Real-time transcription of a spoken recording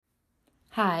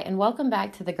Hi, and welcome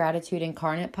back to the Gratitude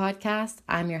Incarnate podcast.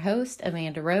 I'm your host,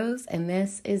 Amanda Rose, and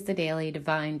this is the Daily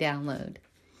Divine Download.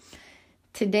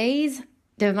 Today's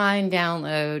Divine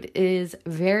Download is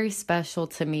very special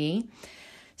to me.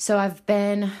 So I've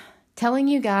been telling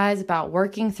you guys about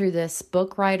working through this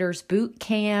book writer's boot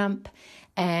camp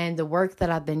and the work that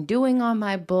I've been doing on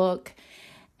my book.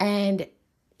 And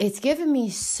it's given me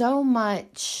so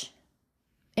much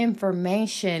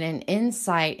information and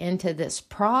insight into this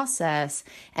process,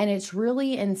 and it's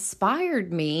really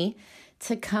inspired me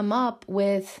to come up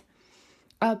with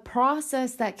a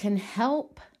process that can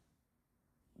help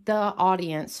the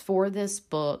audience for this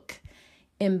book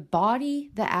embody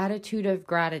the attitude of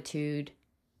gratitude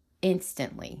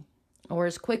instantly or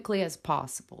as quickly as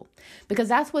possible, because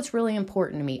that's what's really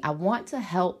important to me. I want to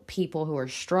help people who are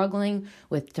struggling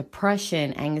with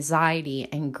depression, anxiety,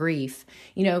 and grief.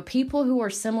 People who are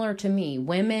similar to me,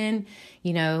 women,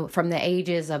 from the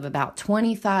ages of about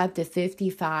 25 to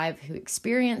 55 who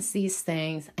experience these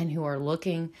things and who are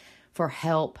looking for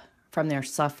help from their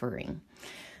suffering.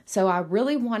 So I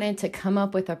really wanted to come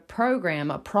up with a program,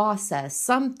 a process,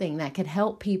 something that could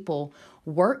help people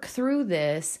work through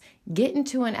this, get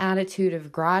into an attitude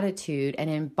of gratitude, and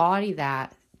embody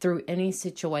that through any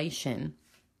situation.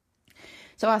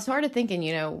 So I started thinking,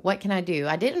 what can I do?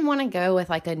 I didn't want to go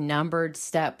with like a numbered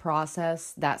step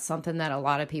process. That's something that a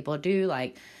lot of people do,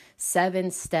 like 7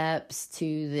 steps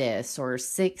to this or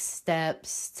 6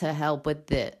 steps to help with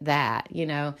that.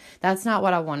 That's not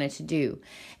what I wanted to do.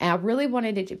 And I really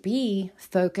wanted it to be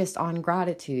focused on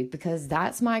gratitude, because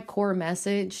that's my core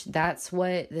message. That's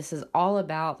what this is all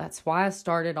about. That's why I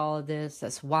started all of this.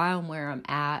 That's why I'm where I'm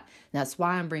at. That's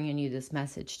why I'm bringing you this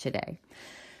message today.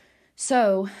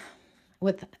 So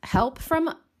with help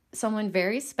from someone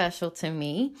very special to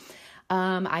me,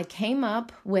 I came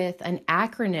up with an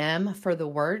acronym for the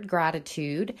word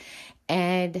gratitude,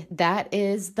 and that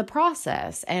is the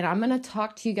process. And I'm going to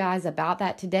talk to you guys about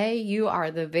that today. You are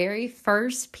the very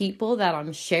first people that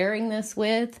I'm sharing this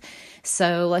with.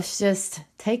 So let's just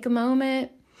take a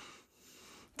moment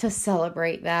to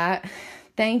celebrate that.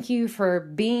 Thank you for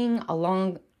being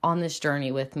along on this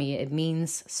journey with me. It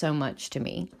means so much to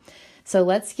me. So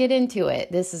let's get into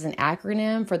it. This is an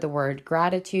acronym for the word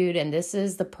gratitude, and this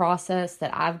is the process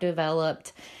that I've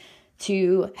developed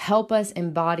to help us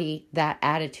embody that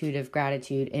attitude of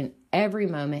gratitude in every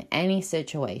moment, any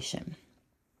situation.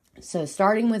 So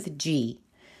starting with G,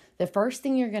 the first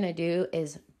thing you're going to do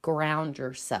is ground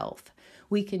yourself.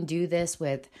 We can do this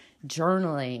with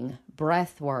journaling,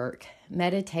 breath work,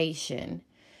 meditation.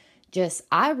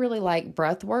 I really like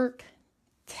breath work.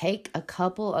 Take a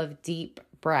couple of deep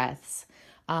breaths.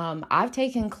 I've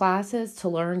taken classes to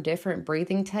learn different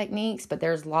breathing techniques, but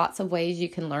there's lots of ways you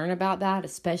can learn about that,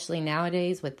 especially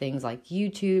nowadays with things like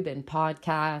YouTube and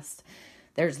podcasts.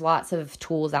 There's lots of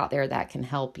tools out there that can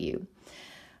help you.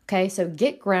 Okay, so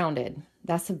get grounded.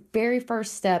 That's the very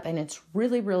first step, and it's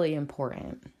really, really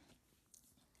important.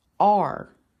 R,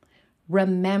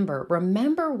 remember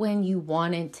when you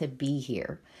wanted to be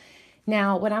here.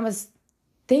 Now, when I was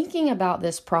thinking about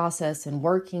this process and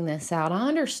working this out, I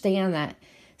understand that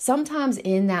sometimes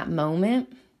in that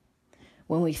moment,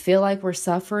 when we feel like we're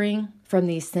suffering from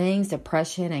these things,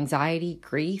 depression, anxiety,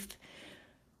 grief,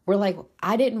 we're like,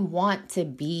 I didn't want to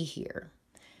be here.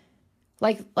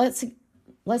 Like, let's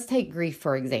take grief,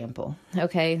 for example.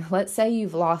 Okay, let's say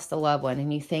you've lost a loved one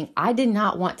and you think, I did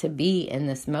not want to be in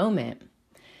this moment.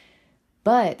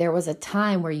 But there was a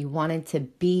time where you wanted to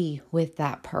be with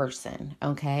that person,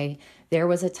 okay? There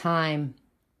was a time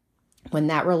when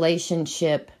that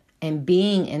relationship and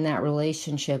being in that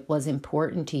relationship was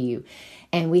important to you.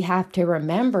 And we have to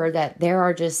remember that there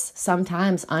are just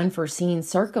sometimes unforeseen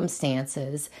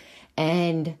circumstances,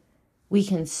 and we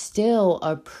can still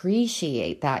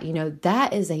appreciate that.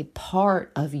 That is a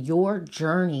part of your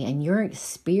journey and your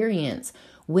experience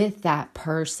with that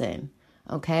person,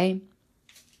 okay?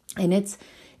 And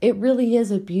it really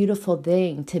is a beautiful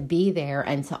thing to be there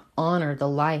and to honor the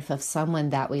life of someone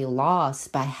that we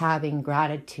lost by having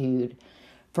gratitude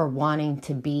for wanting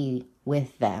to be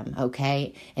with them,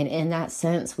 okay? And in that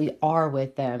sense, we are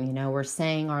with them. We're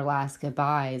saying our last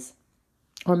goodbyes.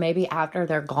 Or maybe after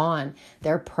they're gone,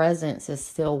 their presence is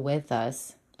still with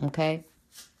us, okay?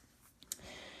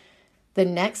 The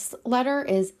next letter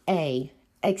is A,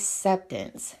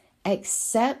 acceptance.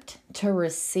 Accept to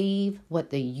receive what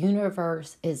the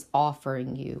universe is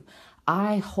offering you.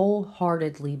 I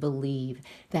wholeheartedly believe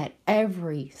that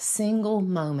every single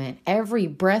moment, every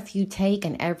breath you take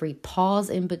and every pause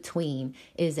in between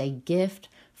is a gift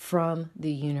from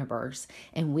the universe.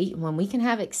 And when we can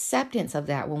have acceptance of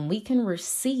that, when we can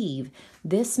receive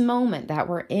this moment that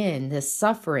we're in, this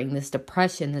suffering, this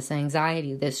depression, this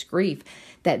anxiety, this grief,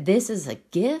 that this is a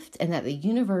gift and that the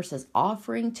universe is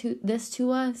offering this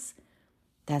to us,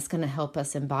 that's going to help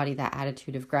us embody that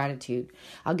attitude of gratitude.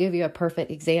 I'll give you a perfect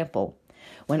example.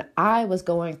 When I was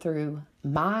going through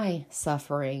my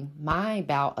suffering, my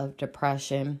bout of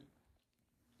depression,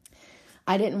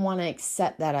 I didn't want to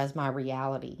accept that as my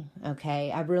reality,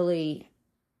 okay?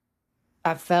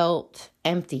 I felt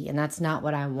empty, and that's not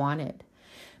what I wanted.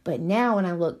 But now when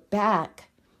I look back,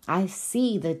 I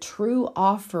see the true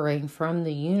offering from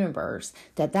the universe,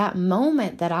 that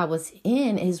moment that I was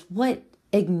in is what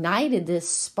ignited this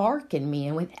spark in me.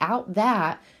 And without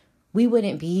that, we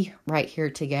wouldn't be right here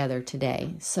together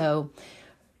today. So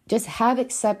just have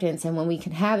acceptance. And when we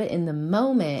can have it in the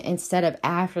moment instead of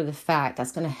after the fact,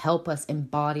 that's going to help us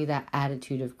embody that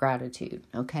attitude of gratitude.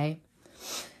 Okay.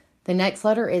 The next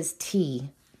letter is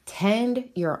T. Tend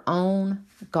your own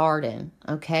garden.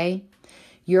 Okay.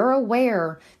 You're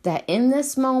aware that in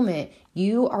this moment,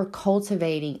 you are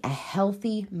cultivating a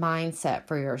healthy mindset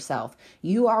for yourself.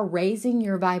 You are raising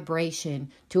your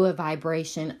vibration to a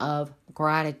vibration of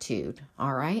gratitude.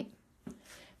 All right.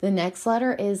 The next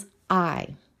letter is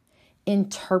I.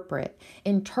 Interpret.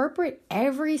 Interpret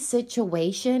every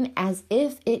situation as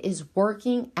if it is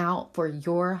working out for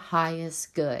your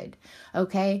highest good.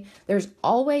 Okay? There's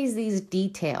always these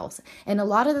details. And a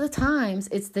lot of the times,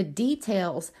 it's the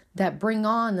details that bring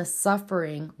on the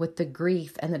suffering with the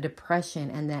grief and the depression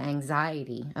and the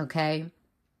anxiety. Okay?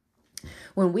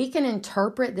 When we can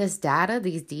interpret this data,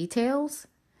 these details,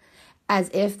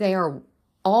 as if they are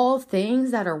all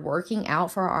things that are working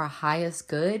out for our highest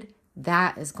good,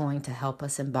 that is going to help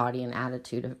us embody an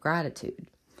attitude of gratitude.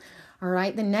 All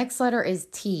right. The next letter is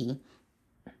T.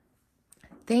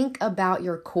 Think about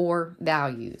your core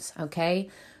values. Okay.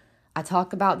 I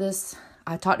talked about this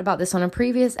on a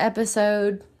previous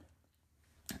episode.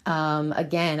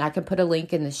 Again, I can put a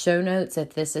link in the show notes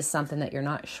if this is something that you're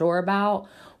not sure about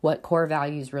what core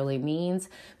values really means.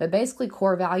 But basically,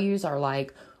 core values are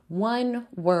like one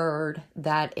word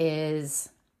that is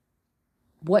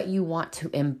what you want to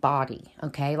embody,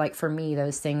 okay? Like for me,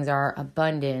 those things are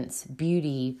abundance,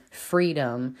 beauty,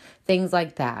 freedom, things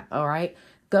like that, all right?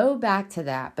 Go back to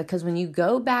that, because when you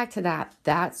go back to that,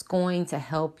 that's going to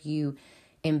help you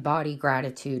embody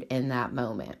gratitude in that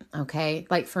moment, okay?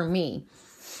 Like for me,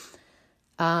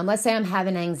 let's say I'm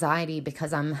having anxiety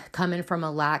because I'm coming from a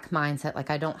lack mindset,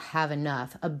 like I don't have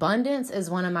enough. Abundance is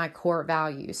one of my core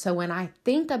values. So when I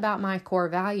think about my core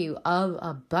value of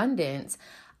abundance,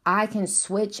 I can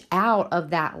switch out of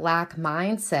that lack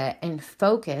mindset and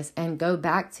focus and go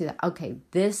back to, okay,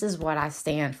 this is what I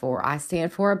stand for. I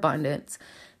stand for abundance,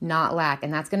 not lack.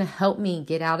 And that's going to help me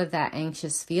get out of that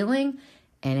anxious feeling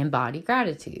and embody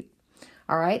gratitude.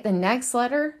 All right. The next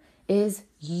letter is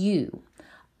U.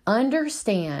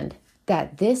 Understand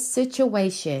that this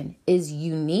situation is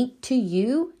unique to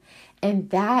you.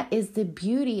 And that is the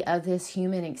beauty of this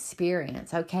human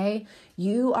experience, okay?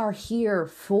 You are here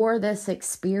for this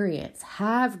experience.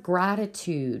 Have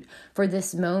gratitude for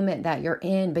this moment that you're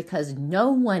in, because no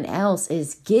one else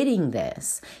is getting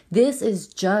this. This is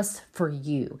just for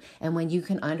you. And when you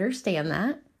can understand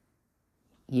that,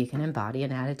 you can embody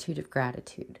an attitude of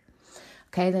gratitude.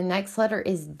 Okay, the next letter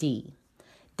is D.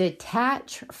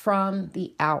 Detach from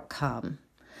the outcome.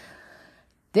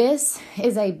 This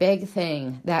is a big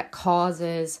thing that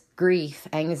causes grief,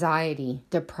 anxiety,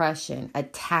 depression,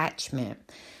 attachment.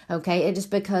 Okay, it is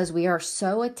because we are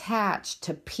so attached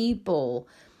to people,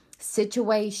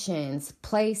 situations,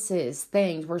 places,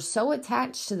 things. We're so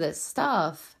attached to this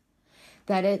stuff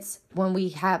that it's when we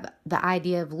have the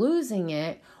idea of losing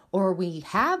it or we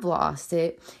have lost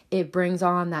it, it brings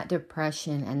on that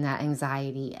depression and that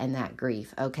anxiety and that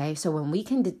grief. Okay, so when we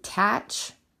can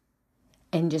detach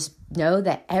and just know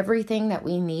that everything that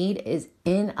we need is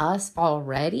in us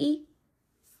already,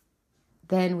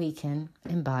 then we can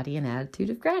embody an attitude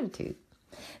of gratitude.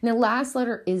 And the last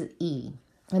letter is E.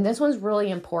 And this one's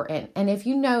really important. And if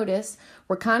you notice,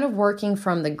 we're kind of working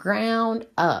from the ground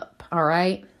up, all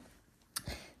right?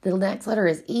 The next letter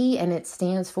is E, and it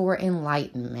stands for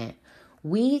enlightenment.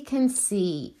 We can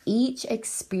see each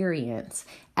experience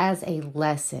as a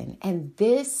lesson, and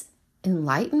this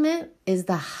enlightenment is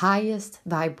the highest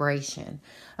vibration,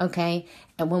 okay?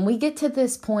 And when we get to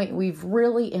this point, we've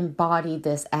really embodied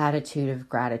this attitude of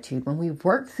gratitude. When we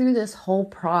work through this whole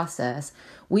process,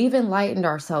 we've enlightened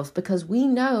ourselves because we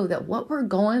know that what we're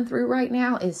going through right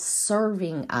now is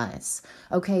serving us,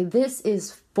 okay? This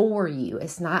is for you.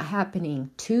 It's not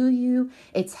happening to you.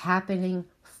 It's happening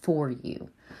for you,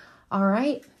 All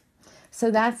right. So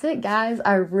that's it, guys.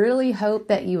 I really hope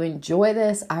that you enjoy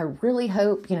this. I really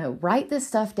hope, write this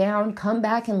stuff down, come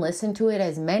back and listen to it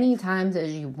as many times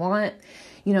as you want.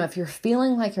 If you're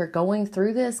feeling like you're going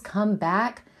through this, come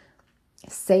back,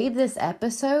 save this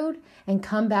episode, and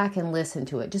come back and listen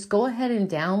to it. Just go ahead and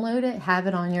download it, have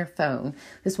it on your phone.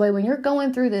 This way, when you're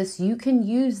going through this, you can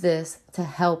use this to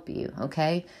help you,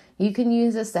 okay? You can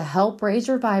use this to help raise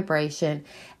your vibration,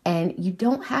 and you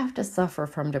don't have to suffer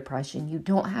from depression. You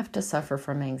don't have to suffer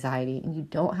from anxiety, and you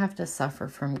don't have to suffer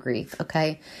from grief,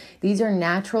 okay? These are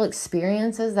natural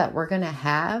experiences that we're going to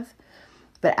have,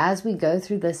 but as we go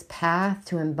through this path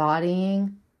to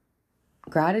embodying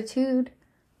gratitude,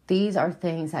 these are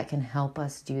things that can help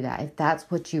us do that if that's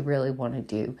what you really want to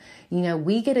do.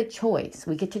 We get a choice.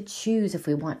 We get to choose if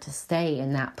we want to stay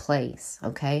in that place,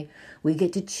 okay? We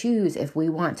get to choose if we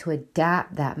want to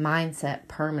adapt that mindset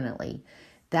permanently.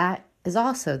 That is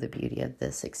also the beauty of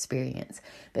this experience.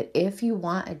 But if you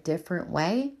want a different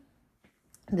way,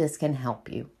 this can help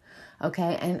you.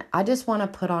 Okay, and I just want to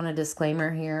put on a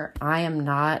disclaimer here. I am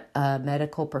not a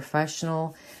medical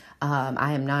professional.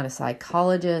 I am not a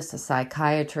psychologist, a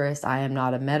psychiatrist. I am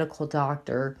not a medical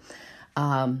doctor.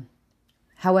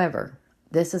 However,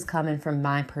 this is coming from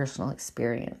my personal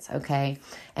experience, okay?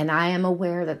 And I am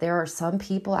aware that there are some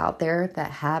people out there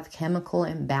that have chemical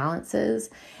imbalances,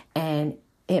 and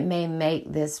it may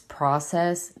make this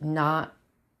process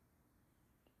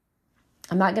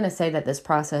I'm not going to say that this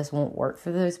process won't work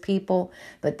for those people,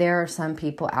 but there are some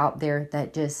people out there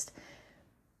that just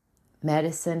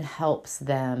medicine helps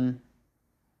them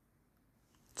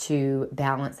to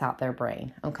balance out their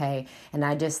brain, okay? And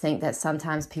I just think that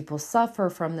sometimes people suffer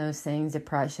from those things,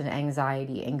 depression,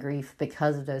 anxiety, and grief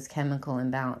because of those chemical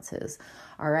imbalances.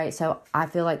 All right, so I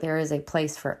feel like there is a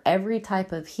place for every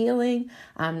type of healing.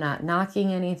 I'm not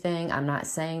knocking anything. I'm not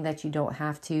saying that you don't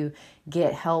have to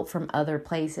get help from other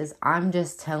places. I'm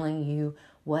just telling you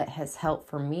what has helped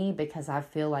for me, because I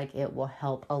feel like it will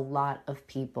help a lot of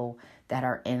people that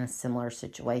are in a similar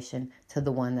situation to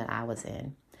the one that I was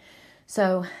in.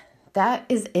 So that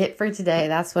is it for today.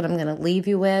 That's what I'm going to leave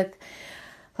you with.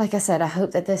 Like I said, I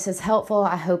hope that this is helpful.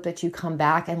 I hope that you come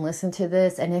back and listen to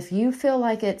this. And if you feel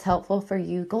like it's helpful for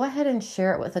you, go ahead and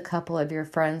share it with a couple of your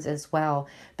friends as well,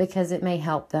 because it may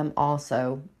help them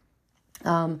also.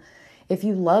 If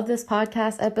you love this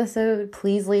podcast episode,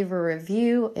 please leave a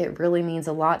review. It really means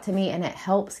a lot to me, and it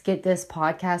helps get this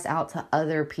podcast out to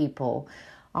other people.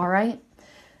 All right.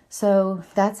 So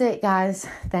that's it, guys.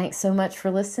 Thanks so much for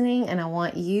listening, and I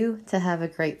want you to have a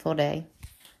grateful day.